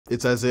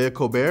It's Isaiah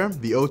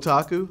Colbert, the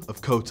Otaku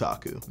of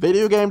Kotaku.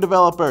 Video game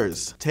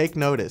developers, take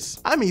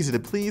notice. I'm easy to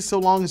please so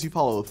long as you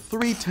follow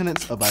 3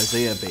 tenets of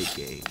Isaiah bait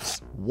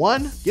games.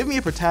 1. Give me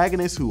a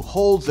protagonist who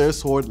holds their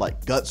sword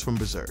like Guts from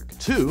Berserk.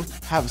 2.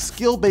 Have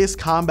skill-based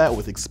combat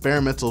with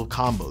experimental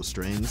combo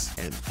strings.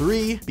 And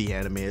 3. Be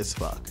anime as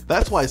fuck.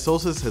 That's why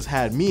Soulstice has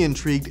had me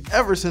intrigued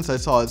ever since I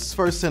saw its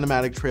first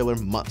cinematic trailer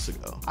months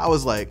ago. I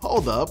was like,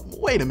 hold up,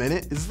 wait a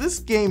minute, is this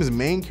game's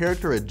main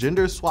character a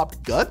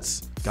gender-swapped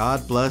Guts?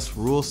 God bless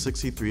Rule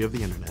 63 of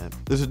the internet.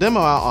 There's a demo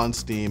out on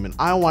Steam and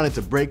I wanted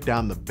to break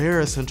down the bare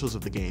essentials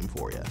of the game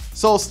for you.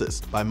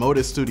 Soulstice by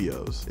Modus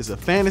Studio is a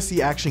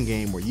fantasy action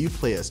game where you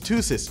play as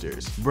 2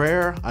 sisters,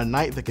 Brer, a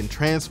knight that can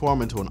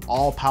transform into an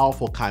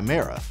all-powerful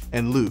chimera,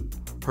 and Lute,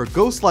 her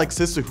ghost-like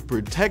sister who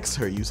protects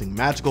her using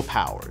magical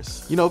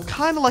powers. You know,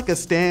 kinda like a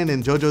stand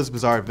in JoJo's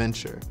Bizarre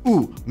Adventure.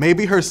 Ooh,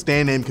 maybe her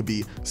stand name could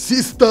be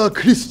Sister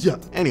Christian.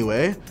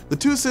 Anyway, the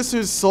 2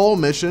 sisters' sole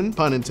mission,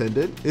 pun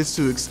intended, is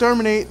to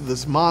exterminate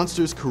the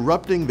monsters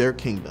corrupting their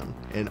kingdom.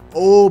 And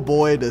oh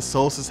boy, does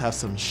Soulstice have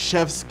some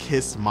chef's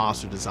kiss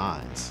monster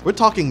designs. We're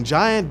talking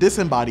giant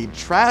disembodied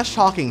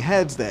trash-talking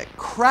heads that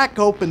crack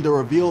open to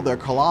reveal their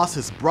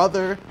Colossus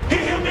brother. He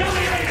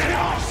humiliated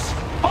us,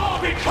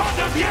 all because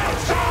of you,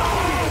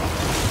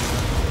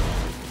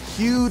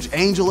 huge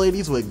angel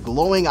ladies with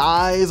glowing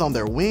eyes on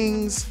their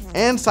wings,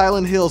 and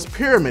Silent Hill's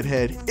Pyramid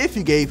Head if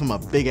you gave him a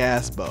big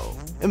ass bow.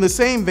 In the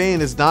same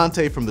vein as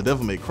Dante from the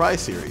Devil May Cry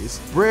series,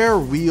 Brer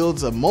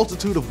wields a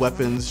multitude of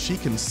weapons she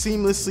can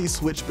seamlessly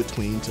switch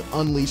between to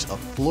unleash a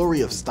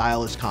flurry of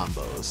stylish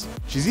combos.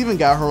 She's even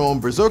got her own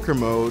Berserker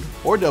mode,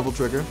 or Devil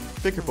Trigger,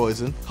 pick your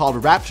poison,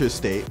 called Rapture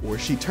State, where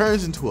she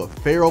turns into a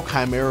feral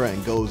chimera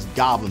and goes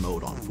goblin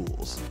mode on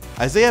fools.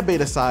 Isaiah bait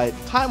aside,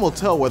 time will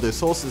tell whether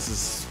Soulstice's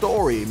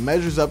story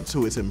measures up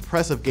to its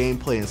impressive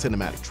gameplay and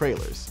cinematic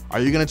trailers. Are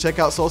you gonna check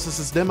out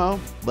Soulstice's demo?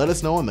 Let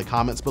us know in the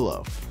comments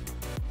below.